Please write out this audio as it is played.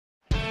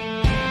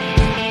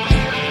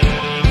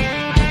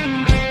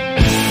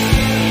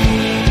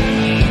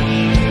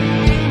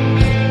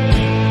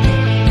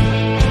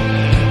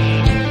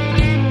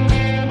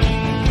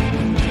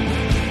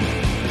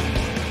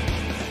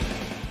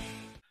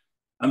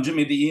I'm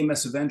Jimmy, the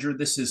EMS Avenger.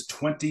 This is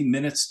 20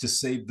 Minutes to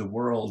Save the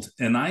World.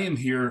 And I am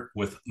here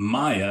with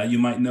Maya. You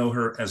might know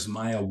her as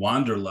Maya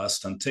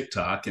Wanderlust on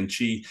TikTok, and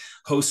she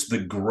hosts the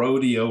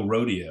Grodeo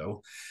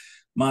Rodeo.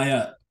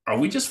 Maya, are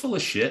we just full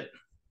of shit?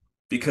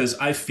 Because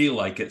I feel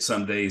like it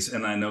some days,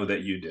 and I know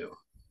that you do.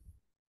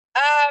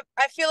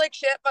 I feel like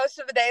shit most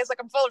of the days. Like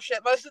I'm full of shit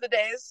most of the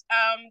days.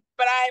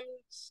 But I'm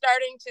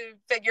starting to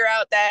figure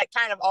out that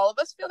kind of all of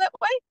us feel that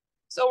way.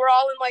 So we're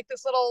all in like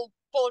this little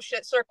full of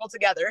shit circle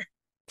together.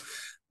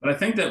 But I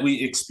think that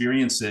we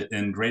experience it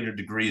in greater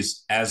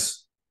degrees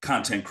as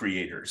content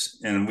creators.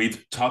 And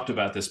we've talked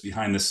about this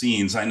behind the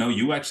scenes. I know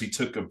you actually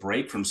took a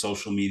break from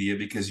social media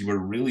because you were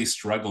really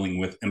struggling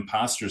with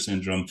imposter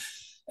syndrome.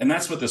 And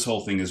that's what this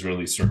whole thing is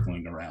really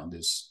circling around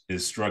is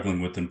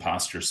struggling with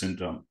imposter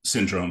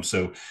syndrome.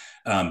 So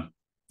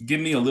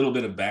give me a little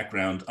bit of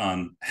background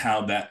on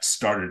how that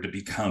started to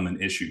become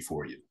an issue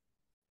for you.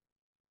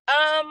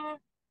 Um,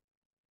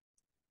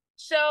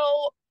 so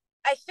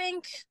I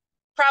think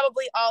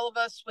probably all of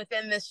us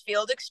within this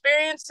field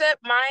experience it.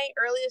 My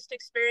earliest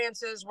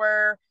experiences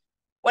were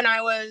when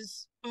I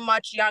was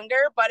much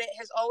younger, but it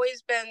has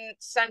always been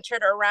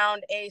centered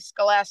around a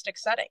scholastic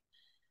setting.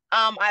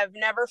 I've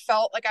never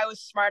felt like I was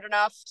smart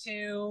enough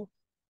to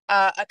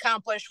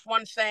accomplish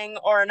one thing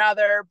or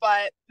another,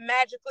 but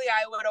magically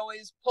I would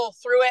always pull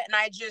through it. And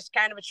I just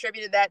kind of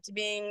attributed that to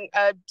being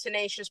a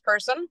tenacious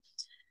person.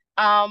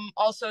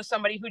 Also,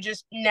 somebody who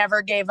just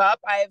never gave up.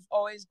 I've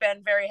always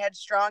been very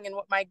headstrong in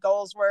what my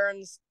goals were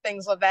and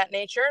things of that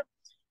nature.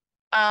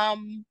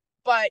 Um,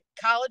 but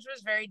college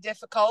was very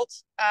difficult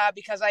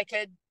because I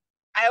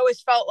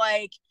always felt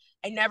like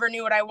I never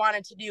knew what I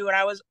wanted to do. And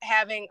I was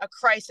having a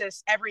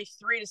crisis every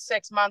 3 to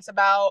 6 months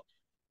about,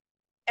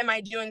 am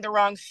I doing the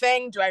wrong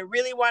thing? Do I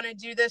really want to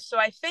do this? So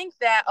I think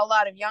that a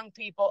lot of young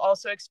people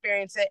also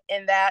experience it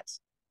in that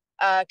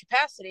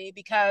capacity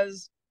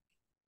because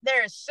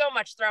there is so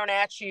much thrown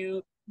at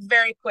you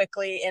very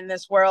quickly in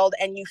this world.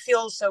 And you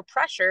feel so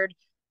pressured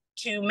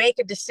to make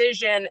a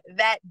decision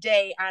that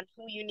day on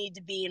who you need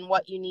to be and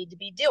what you need to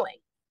be doing.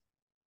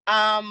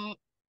 Um,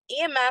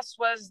 EMS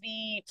was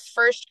the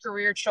first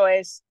career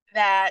choice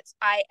that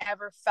I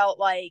ever felt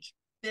like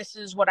this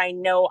is what I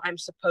know I'm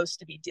supposed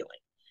to be doing.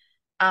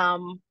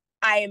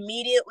 I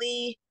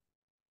immediately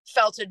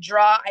felt a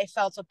draw, I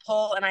felt a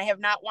pull, and I have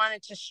not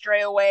wanted to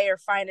stray away or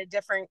find a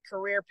different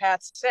career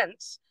path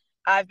since.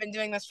 I've been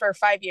doing this for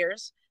 5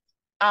 years.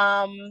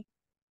 Um,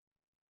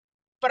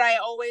 but I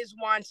always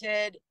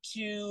wanted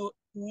to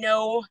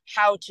know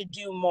how to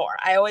do more.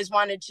 I always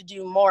wanted to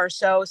do more.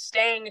 So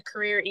staying a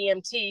career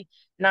EMT,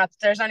 not that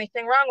there's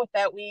anything wrong with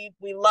that. We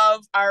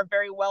love our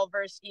very well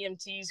versed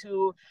EMTs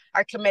who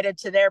are committed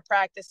to their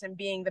practice and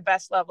being the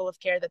best level of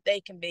care that they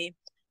can be.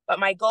 But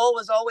my goal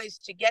was always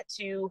to get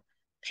to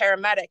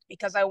paramedic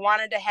because I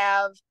wanted to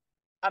have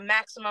a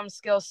maximum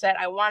skill set.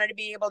 I wanted to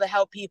be able to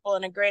help people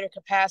in a greater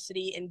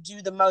capacity and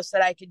do the most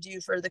that I could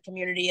do for the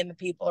community and the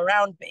people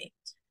around me.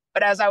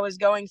 But as I was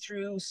going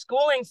through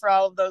schooling for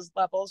all of those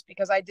levels,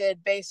 because I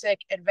did basic,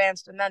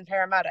 advanced, and then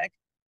paramedic,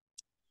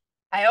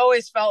 I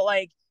always felt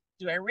like,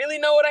 do I really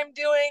know what I'm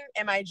doing?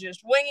 Am I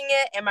just winging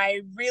it? Am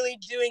I really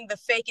doing the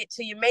fake it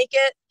till you make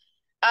it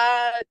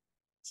uh,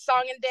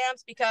 song and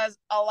dance? Because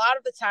a lot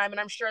of the time, and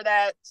I'm sure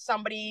that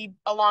somebody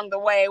along the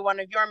way, one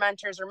of your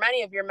mentors or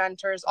many of your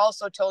mentors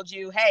also told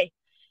you, hey,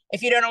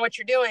 if you don't know what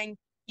you're doing,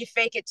 you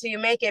fake it till you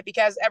make it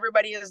because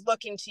everybody is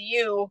looking to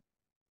you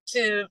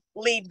to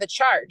lead the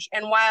charge.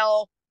 And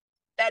while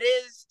that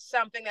is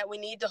something that we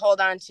need to hold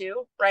on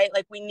to, right?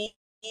 Like we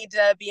need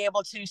to be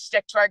able to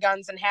stick to our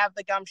guns and have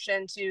the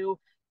gumption to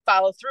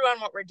follow through on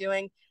what we're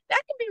doing.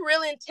 That can be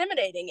really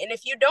intimidating. And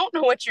if you don't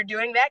know what you're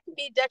doing, that can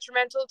be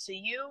detrimental to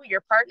you,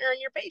 your partner,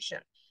 and your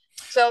patient.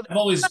 So I've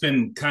always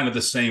been kind of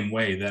the same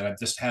way that I've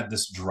just had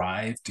this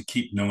drive to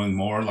keep knowing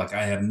more. Like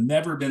I have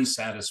never been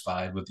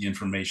satisfied with the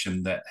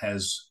information that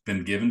has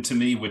been given to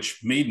me, which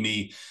made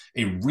me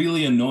a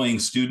really annoying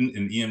student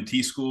in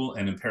EMT school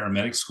and in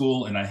paramedic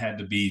school. And I had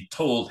to be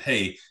told,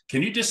 hey,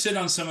 can you just sit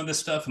on some of this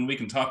stuff and we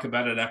can talk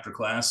about it after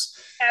class?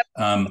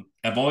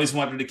 I've always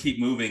wanted to keep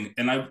moving.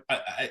 And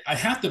I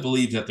have to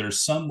believe that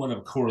there's somewhat of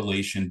a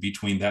correlation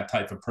between that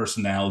type of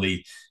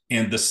personality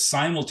and the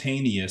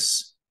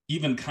simultaneous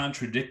even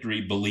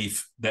contradictory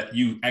belief that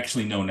you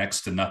actually know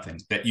next to nothing,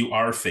 that you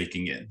are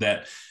faking it,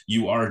 that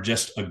you are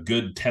just a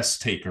good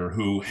test taker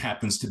who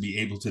happens to be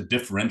able to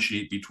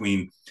differentiate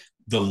between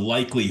the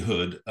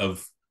likelihood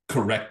of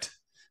correct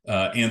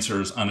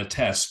answers on a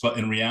test. But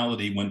in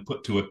reality, when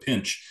put to a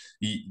pinch,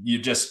 you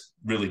just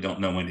really don't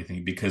know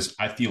anything because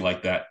I feel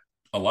like that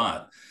a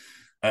lot.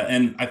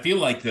 And I feel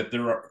like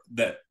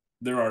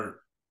there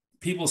are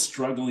people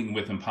struggling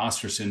with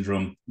imposter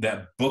syndrome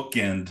that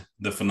bookend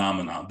the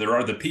phenomenon. There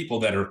are the people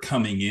that are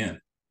coming in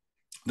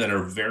that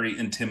are very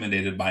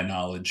intimidated by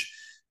knowledge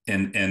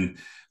and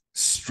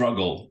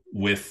struggle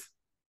with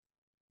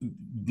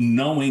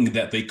knowing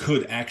that they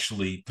could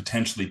actually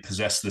potentially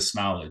possess this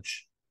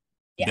knowledge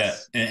that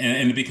yes.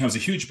 and it becomes a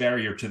huge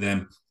barrier to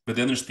them. But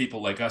then there's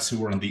people like us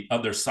who are on the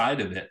other side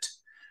of it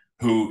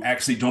who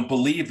actually don't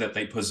believe that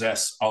they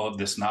possess all of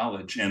this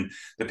knowledge. And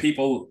the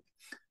people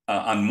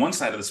on one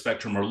side of the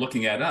spectrum are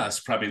looking at us,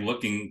 probably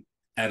looking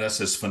at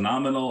us as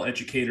phenomenal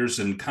educators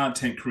and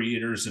content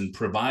creators and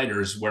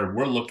providers, where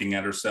we're looking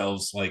at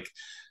ourselves like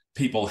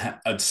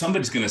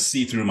somebody's going to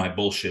see through my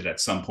bullshit at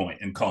some point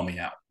and call me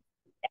out.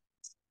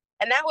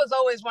 And that was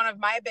always one of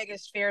my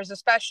biggest fears,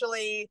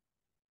 especially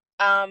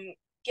um,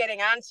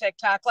 getting on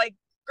TikTok. Like,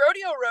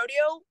 Grodio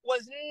Rodeo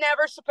was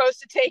never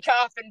supposed to take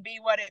off and be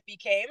what it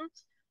became.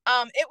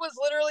 It was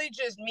literally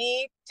just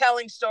me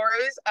telling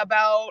stories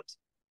about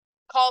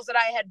calls that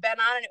I had been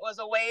on, and it was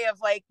a way of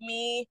like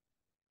me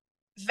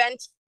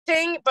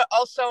venting, but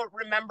also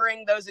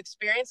remembering those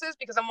experiences,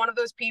 because I'm one of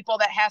those people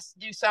that has to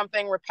do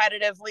something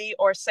repetitively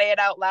or say it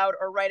out loud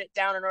or write it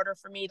down in order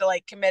for me to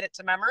like commit it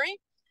to memory.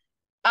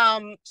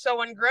 So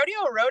when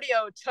Grodio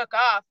Rodeo took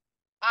off,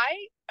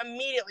 I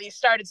immediately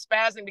started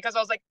spazzing because I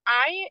was like,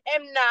 I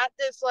am not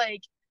this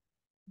like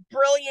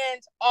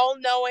brilliant, all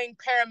knowing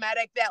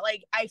paramedic that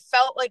like I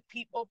felt like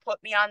people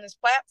put me on this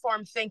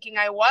platform thinking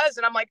I was.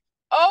 And I'm like,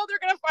 oh, they're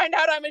going to find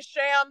out I'm a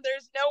sham.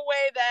 There's no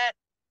way that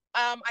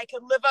I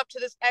could live up to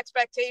this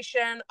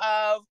expectation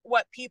of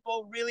what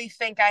people really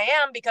think I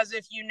am. Because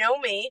if you know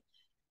me,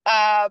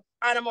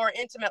 on a more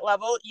intimate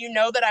level, you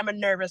know that I'm a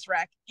nervous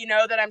wreck. You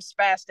know that I'm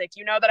spastic.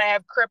 You know that I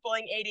have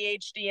crippling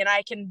ADHD and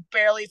I can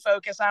barely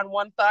focus on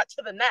one thought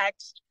to the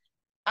next.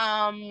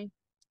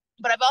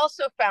 But I've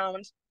also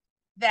found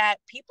that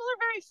people are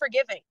very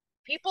forgiving.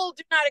 People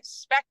do not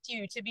expect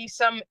you to be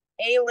some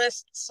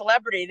A-list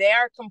celebrity. They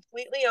are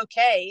completely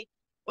okay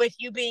with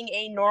you being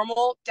a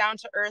normal,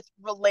 down-to-earth,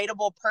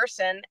 relatable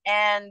person.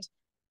 And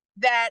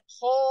that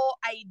whole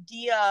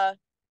idea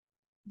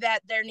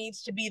that there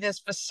needs to be this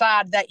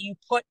facade that you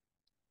put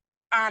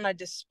on a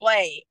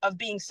display of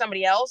being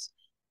somebody else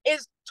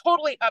is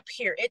totally up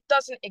here. It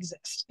doesn't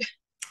exist.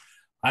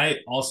 I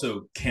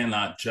also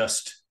cannot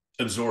just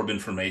absorb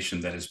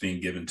information that is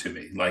being given to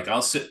me. Like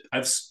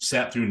I've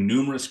sat through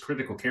numerous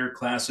critical care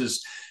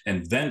classes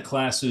and vent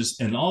classes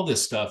and all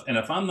this stuff. And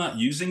if I'm not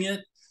using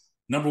it,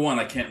 number one,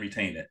 I can't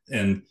retain it.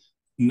 And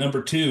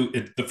number two,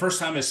 the first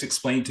time it's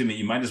explained to me,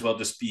 you might as well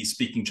just be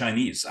speaking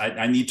Chinese.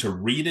 I need to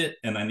read it,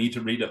 and I need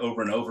to read it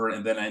over and over,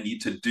 and then I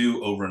need to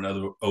do over and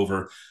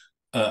over.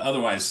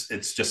 Otherwise,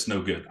 it's just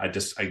no good. I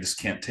just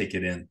can't take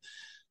it in.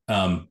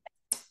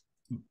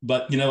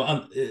 But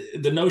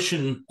the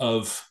notion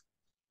of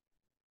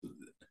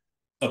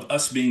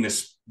us being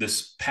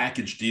this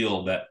package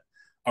deal that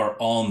are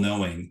all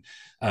knowing,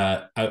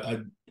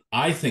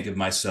 I think of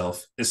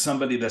myself as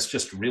somebody that's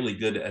just really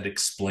good at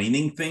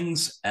explaining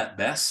things at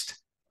best.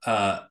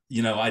 I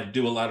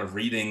do a lot of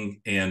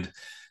reading, and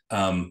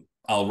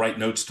I'll write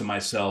notes to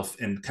myself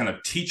and kind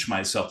of teach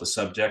myself the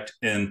subject.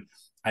 And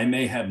I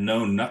may have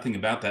known nothing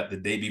about that the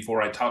day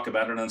before I talk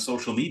about it on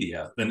social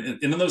media.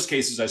 And in those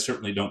cases, I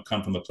certainly don't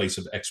come from a place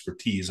of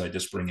expertise. I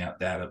just bring out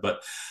data.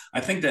 But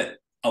I think that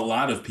a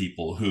lot of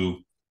people who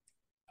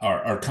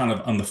are kind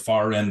of on the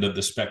far end of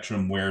the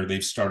spectrum, where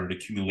they've started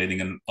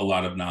accumulating a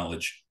lot of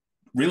knowledge,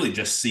 really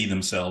just see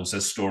themselves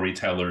as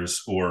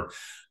storytellers, or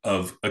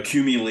of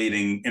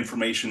accumulating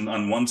information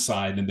on one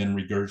side and then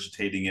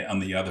regurgitating it on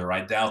the other.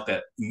 I doubt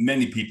that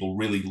many people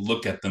really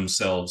look at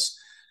themselves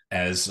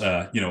as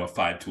a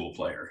 5-tool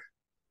player.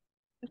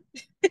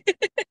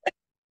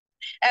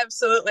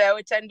 Absolutely. I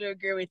would tend to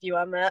agree with you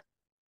on that.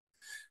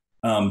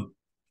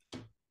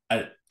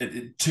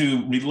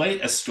 To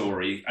relate a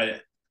story,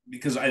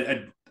 because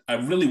I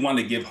really want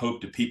to give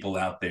hope to people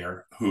out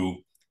there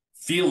who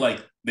feel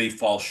like they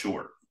fall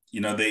short.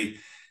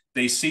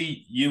 They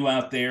see you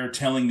out there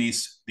telling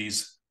these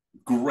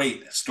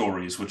great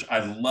stories, which I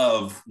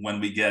love when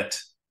we get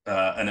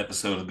an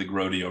episode of the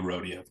Grodio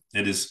Rodeo.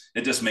 It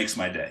just makes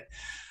my day.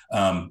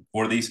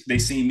 Or they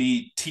see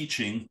me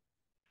teaching,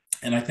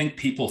 and I think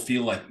people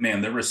feel like,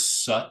 man, there is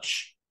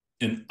such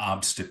an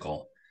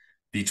obstacle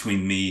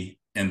between me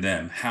and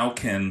them. How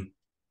can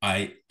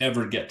I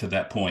ever get to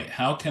that point?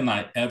 How can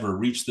I ever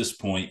reach this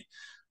point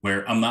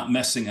where I'm not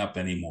messing up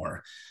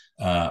anymore,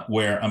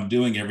 where I'm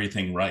doing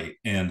everything right?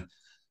 And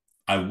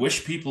I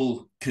wish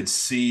people could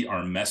see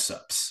our mess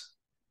ups,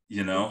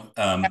 And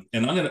I'm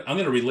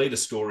gonna relate a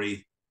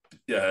story.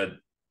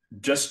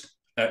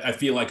 I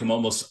feel like I'm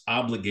almost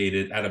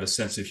obligated out of a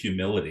sense of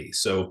humility.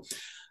 So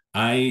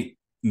I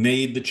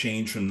made the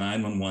change from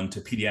 911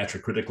 to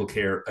pediatric critical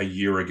care a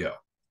year ago.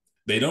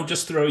 They don't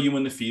just throw you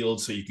in the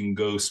field so you can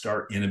go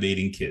start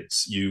intubating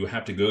kids. You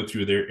have to go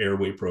through their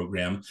airway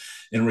program,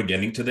 and we're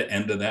getting to the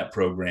end of that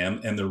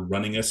program, and they're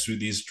running us through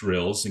these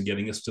drills and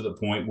getting us to the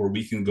point where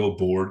we can go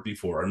board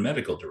before our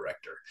medical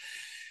director.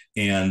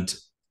 And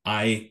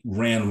I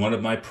ran one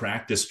of my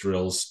practice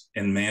drills,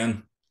 and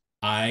man,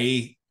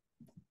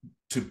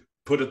 to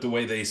put it the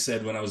way they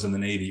said when I was in the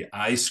Navy,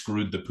 I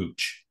screwed the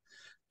pooch.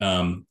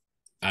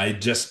 I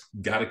just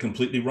got it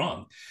completely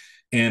wrong.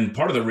 And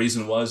part of the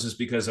reason is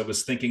because I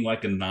was thinking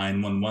like a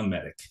 911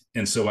 medic.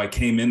 And so I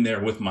came in there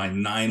with my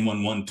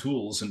 911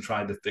 tools and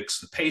tried to fix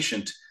the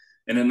patient.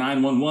 And in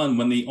 911,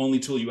 when the only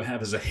tool you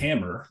have is a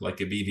hammer, like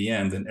a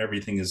BVM, then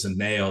everything is a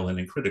nail. And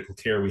in critical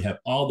care, we have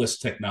all this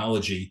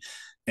technology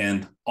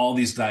and all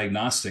these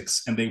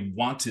diagnostics. And they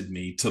wanted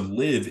me to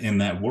live in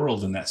that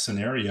world, in that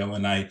scenario.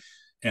 And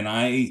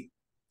I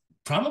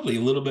probably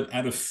a little bit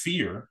out of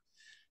fear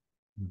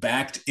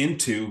backed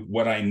into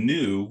what I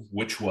knew,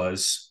 which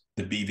was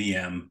the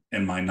BVM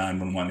and my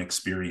 911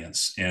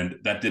 experience. And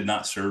that did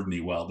not serve me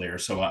well there.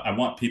 So I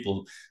want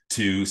people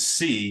to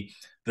see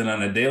that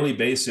on a daily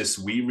basis,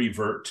 we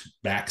revert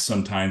back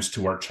sometimes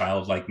to our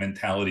childlike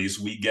mentalities.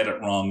 We get it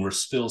wrong. We're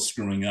still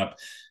screwing up.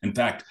 In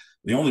fact,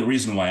 the only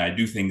reason why I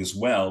do things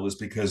well is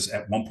because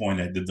at one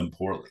point I did them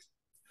poorly.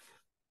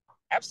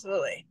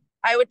 Absolutely.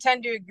 I would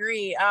tend to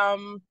agree.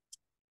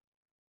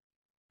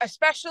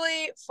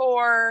 Especially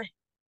for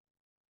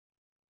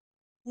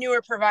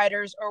newer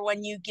providers or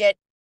when you get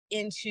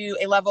into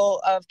a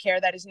level of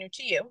care that is new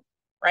to you,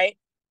 right?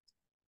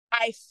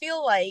 I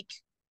feel like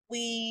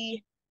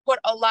we put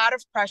a lot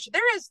of pressure.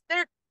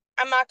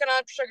 I'm not going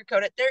to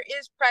sugarcoat it. There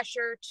is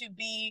pressure to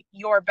be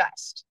your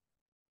best,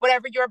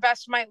 whatever your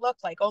best might look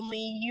like. Only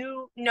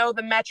you know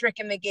the metric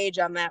and the gauge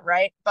on that,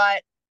 right?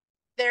 But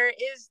there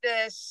is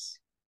this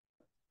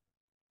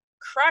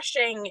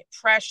crushing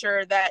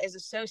pressure that is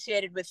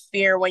associated with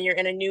fear when you're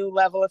in a new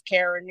level of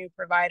care or a new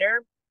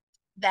provider,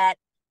 that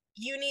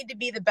you need to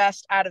be the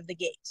best out of the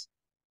gate.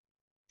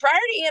 Prior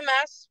to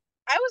EMS,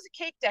 I was a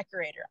cake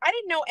decorator. I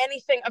didn't know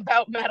anything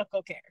about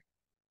medical care,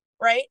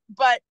 right?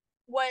 But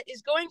what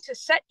is going to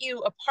set you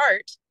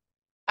apart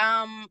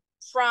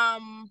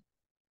from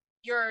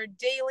your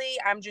daily,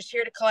 I'm just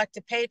here to collect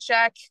a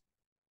paycheck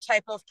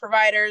type of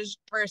providers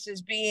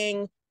versus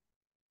being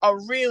a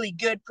really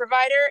good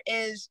provider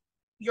is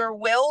your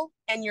will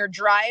and your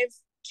drive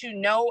to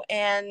know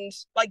and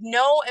like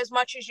know as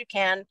much as you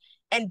can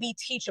and be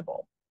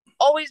teachable.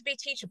 Always be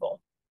teachable.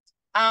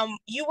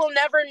 You will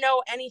never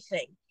know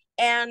anything.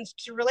 And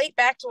to relate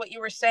back to what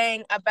you were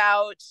saying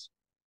about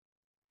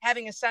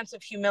having a sense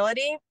of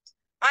humility,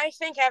 I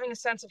think having a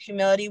sense of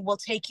humility will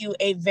take you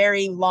a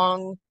very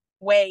long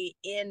way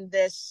in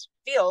this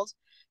field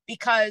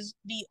because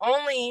the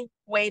only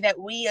way that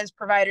we as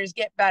providers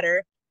get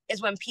better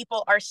is when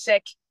people are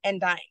sick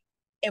and dying.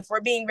 If we're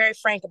being very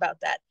frank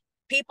about that,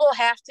 people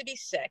have to be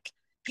sick.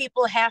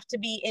 People have to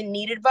be in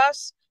need of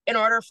us in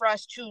order for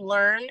us to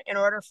learn, in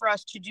order for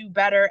us to do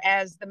better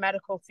as the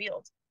medical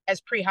field,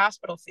 as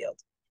pre-hospital field,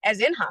 as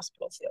in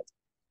hospital field.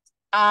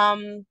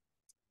 Um,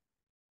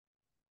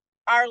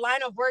 our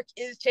line of work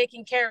is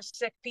taking care of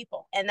sick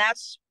people, and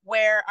that's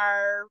where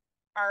our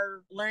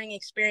learning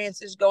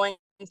experience is going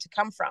to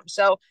come from.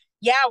 So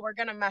yeah, we're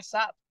gonna mess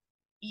up.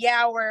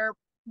 Yeah,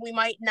 we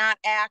might not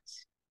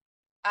act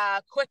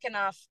quick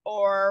enough,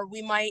 or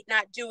we might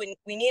not do what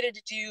we needed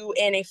to do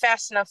in a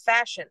fast enough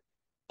fashion.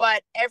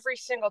 But every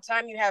single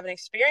time you have an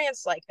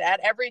experience like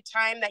that, every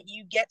time that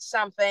you get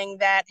something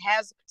that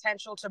has the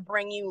potential to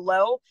bring you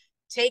low,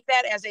 take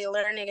that as a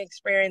learning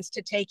experience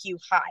to take you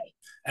high.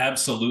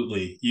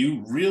 Absolutely.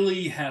 You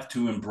really have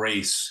to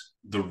embrace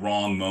the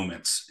wrong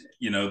moments,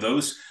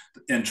 those,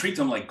 and treat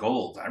them like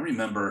gold. I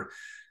remember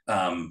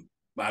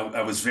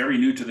I was very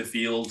new to the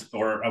field,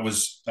 or I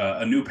was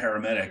a new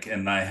paramedic,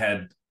 and I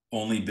had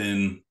only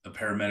been a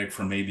paramedic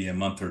for maybe a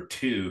month or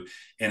two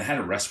and had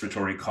a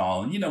respiratory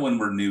call. And, when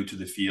we're new to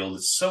the field,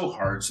 it's so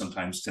hard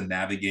sometimes to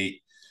navigate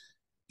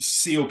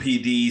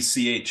COPD,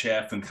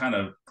 CHF, and kind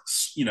of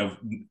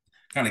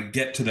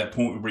get to that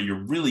point where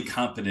you're really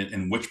confident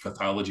in which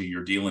pathology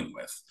you're dealing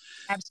with.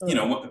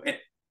 Absolutely.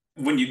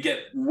 When you get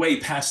way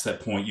past that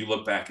point, you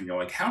look back and you're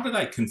like, how did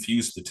I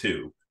confuse the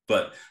two?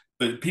 But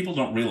people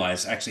don't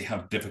realize actually how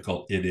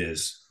difficult it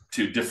is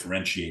to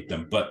differentiate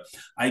them. But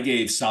I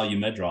gave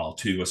Solumedrol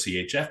to a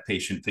CHF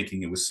patient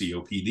thinking it was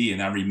COPD.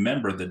 And I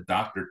remember the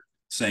doctor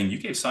saying, you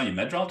gave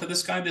Solumedrol to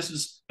this guy? This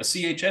is a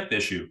CHF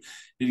issue.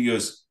 And he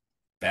goes,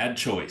 bad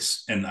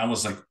choice. And I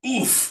was like,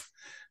 oof,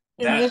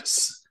 Mm-hmm.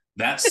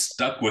 that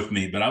stuck with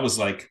me. But I was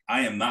like,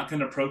 I am not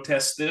going to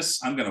protest this.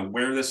 I'm going to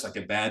wear this like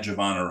a badge of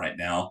honor right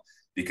now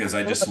because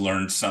I just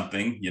learned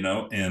something,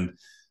 and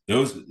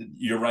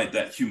you're right,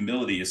 that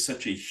humility is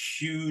such a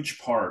huge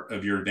part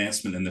of your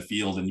advancement in the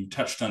field. And you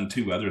touched on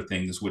two other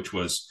things, which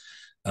was,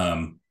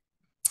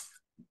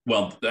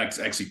 well, that's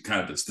actually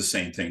kind of, it's the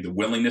same thing, the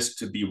willingness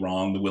to be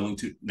wrong, the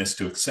willingness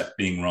to accept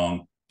being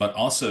wrong, but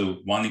also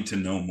wanting to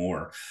know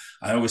more.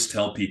 I always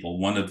tell people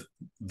one of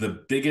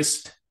the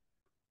biggest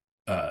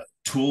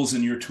tools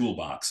in your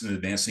toolbox in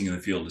advancing in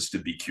the field is to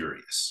be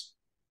curious.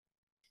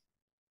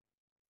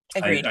 I,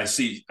 Agreed. I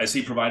see I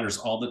see providers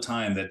all the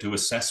time that do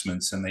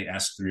assessments and they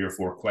ask 3 or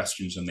 4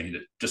 questions and they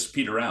just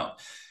peter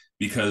out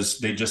because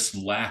they just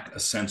lack a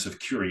sense of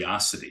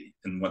curiosity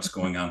in what's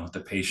going on with the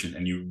patient.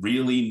 And you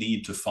really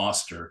need to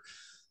foster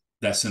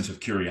that sense of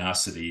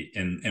curiosity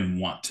and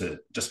want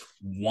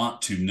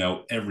to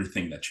know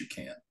everything that you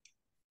can.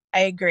 I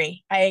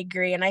agree.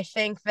 And I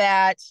think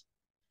that's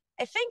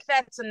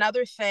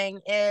another thing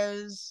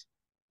is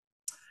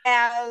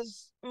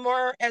as the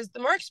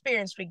more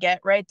experience we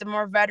get, right, the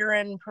more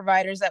veteran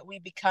providers that we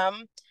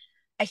become,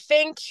 I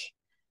think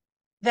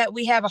that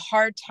we have a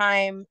hard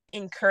time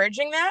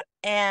encouraging that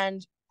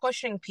and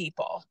pushing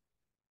people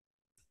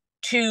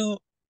to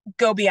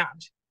go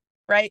beyond,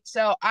 right?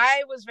 So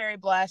I was very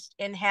blessed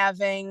in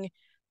having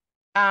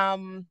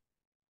um,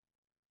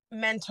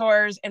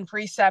 mentors and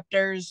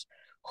preceptors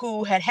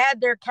who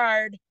had their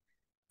card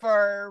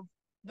for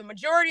the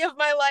majority of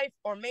my life,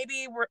 or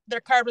maybe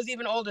their card was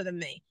even older than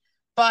me,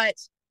 but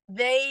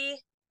they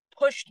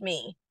pushed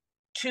me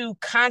to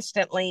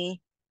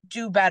constantly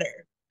do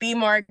better, be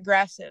more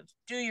aggressive,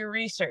 do your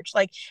research.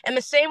 Like, in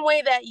the same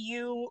way that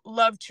you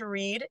love to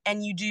read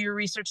and you do your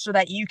research so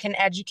that you can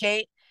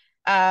educate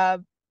uh,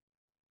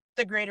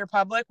 the greater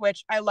public,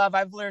 which I love.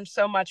 I've learned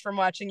so much from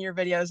watching your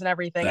videos and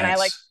everything, and I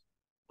like Thanks.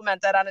 to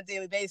implement that on a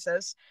daily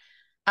basis.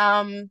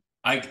 Um,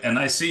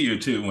 I see you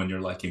too when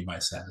you're liking my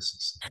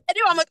statuses. I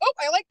do. I'm like, oh,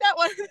 I like that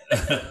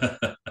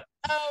one.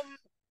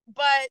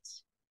 But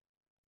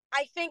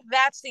I think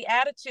that's the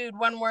attitude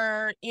when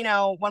we're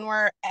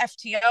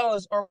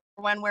FTOs, or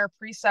when we're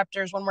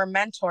preceptors, when we're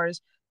mentors.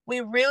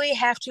 We really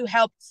have to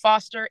help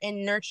foster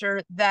and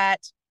nurture that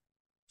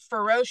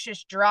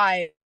ferocious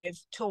drive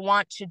to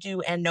want to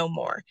do and know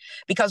more.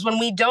 Because when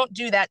we don't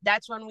do that,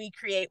 that's when we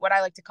create what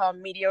I like to call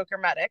mediocre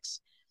medics.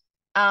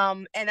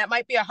 And that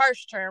might be a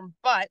harsh term,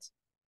 but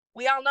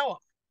we all know them.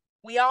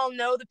 We all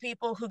know the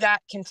people who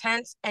got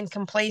content and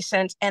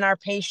complacent, and our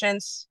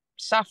patients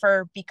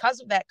suffer because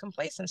of that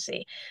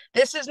complacency.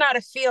 This is not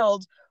a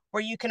field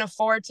where you can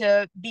afford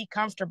to be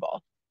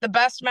comfortable. The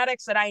best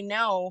medics that I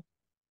know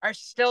are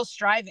still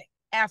striving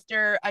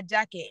after a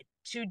decade,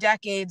 2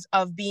 decades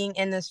of being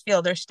in this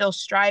field. They're still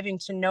striving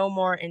to know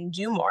more and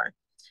do more.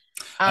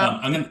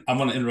 Um, I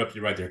want to interrupt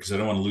you right there because I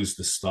don't want to lose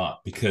this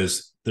thought,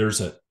 because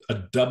there's a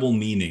double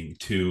meaning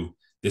to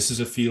this is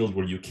a field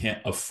where you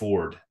can't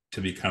afford to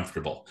be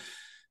comfortable.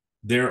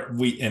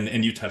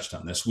 And you touched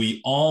on this.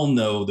 We all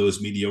know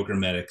those mediocre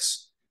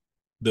medics,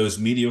 those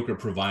mediocre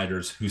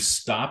providers who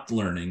stopped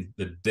learning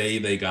the day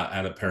they got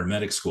out of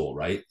paramedic school,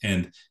 right?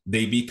 And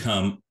they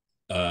become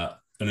an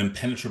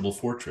impenetrable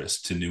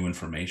fortress to new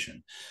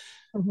information.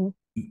 mhm.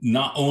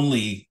 Not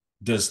only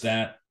does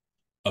that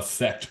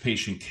affect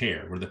patient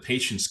care, where the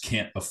patients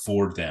can't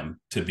afford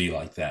them to be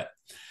like that,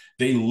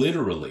 they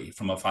literally,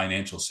 from a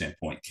financial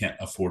standpoint, can't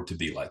afford to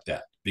be like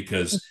that.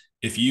 Because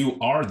if you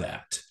are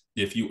that,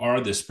 if you are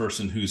this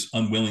person who's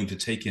unwilling to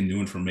take in new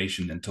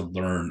information and to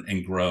learn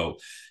and grow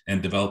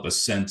and develop a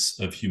sense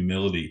of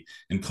humility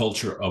and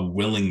culture, a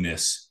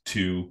willingness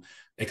to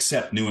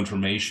accept new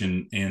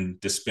information and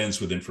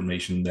dispense with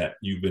information that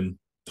you've been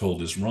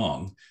told is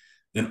wrong,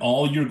 then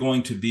all you're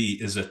going to be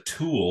is a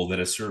tool that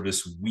a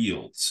service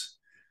wields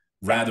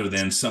rather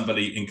than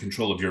somebody in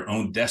control of your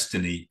own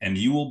destiny, and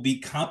you will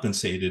be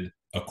compensated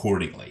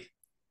accordingly.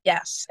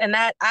 Yes, and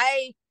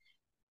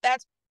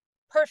that's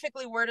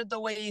perfectly worded the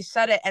way you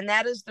said it, and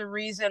that is the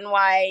reason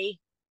why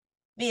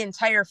the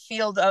entire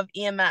field of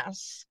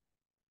EMS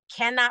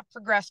cannot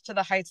progress to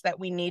the heights that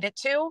we need it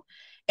to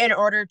in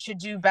order to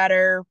do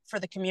better for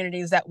the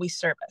communities that we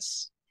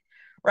service.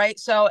 Right?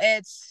 So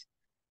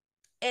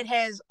it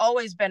has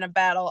always been a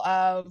battle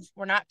of,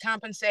 we're not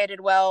compensated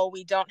well,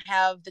 we don't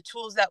have the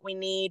tools that we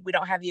need, we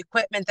don't have the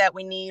equipment that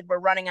we need, we're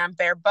running on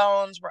bare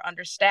bones, we're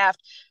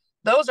understaffed.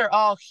 Those are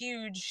all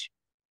huge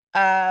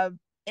uh,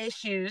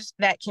 issues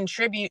that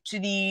contribute to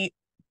the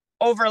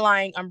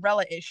overlying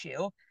umbrella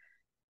issue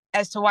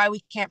as to why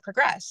we can't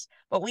progress.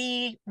 But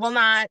we will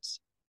not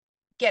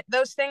get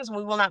those things, and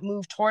we will not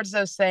move towards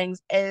those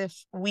things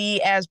if we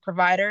as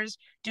providers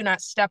do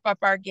not step up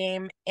our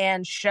game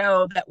and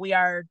show that we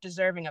are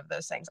deserving of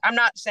those things. I'm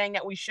not saying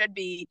that we should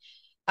be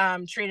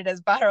treated as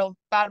bottom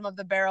of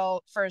the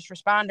barrel first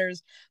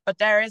responders, but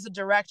there is a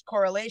direct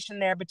correlation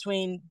there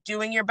between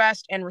doing your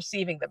best and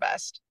receiving the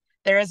best.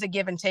 There is a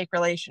give and take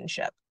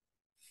relationship.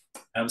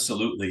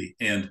 Absolutely.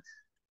 And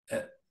uh,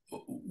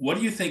 what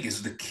do you think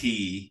is the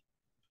key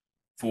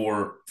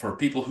for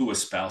people who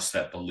espouse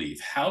that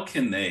belief? How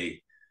can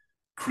they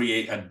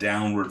create a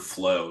downward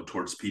flow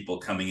towards people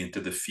coming into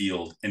the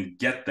field and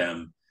get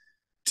them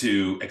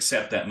to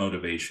accept that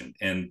motivation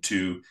and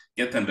to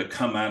get them to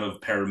come out of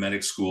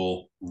paramedic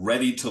school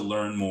ready to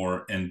learn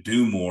more and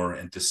do more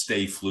and to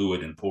stay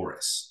fluid and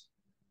porous?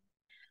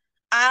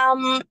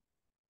 Um,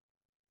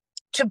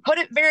 to put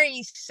it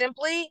very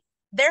simply,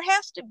 there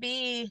has to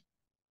be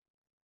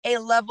a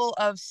level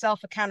of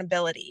self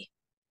accountability,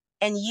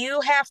 and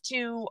you have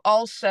to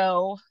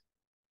also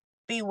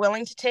be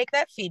willing to take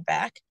that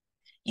feedback.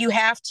 You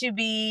have to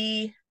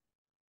be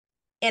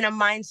in a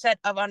mindset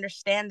of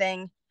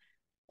understanding.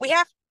 We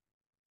have,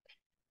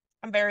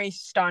 I'm very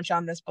staunch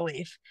on this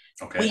belief.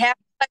 We Okay. have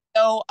to let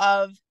go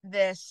of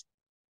this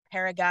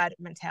paragod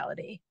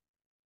mentality.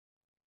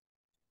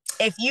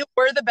 If you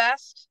were the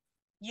best,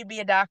 you'd be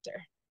a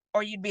doctor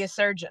or you'd be a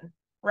surgeon,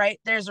 right?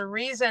 There's a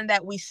reason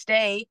that we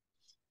stay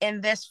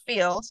in this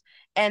field,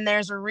 and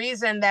there's a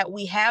reason that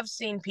we have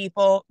seen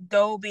people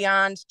go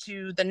beyond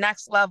to the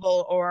next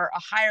level or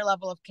a higher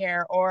level of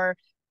care or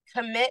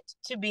commit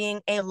to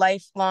being a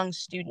lifelong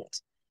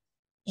student.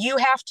 You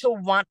have to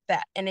want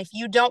that. And if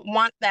you don't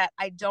want that,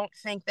 I don't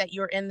think that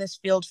you're in this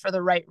field for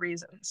the right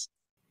reasons.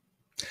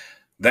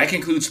 That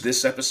concludes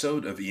this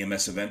episode of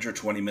EMS Avenger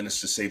 20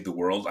 Minutes to Save the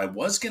World. I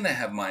was going to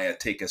have Maya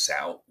take us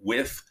out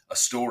with a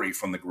story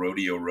from the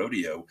Grodio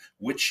Rodeo,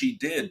 which she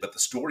did, but the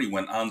story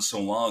went on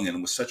so long and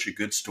it was such a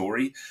good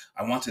story,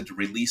 I wanted to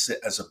release it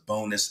as a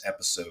bonus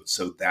episode.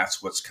 So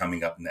that's what's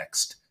coming up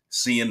next.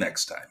 See you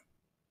next time.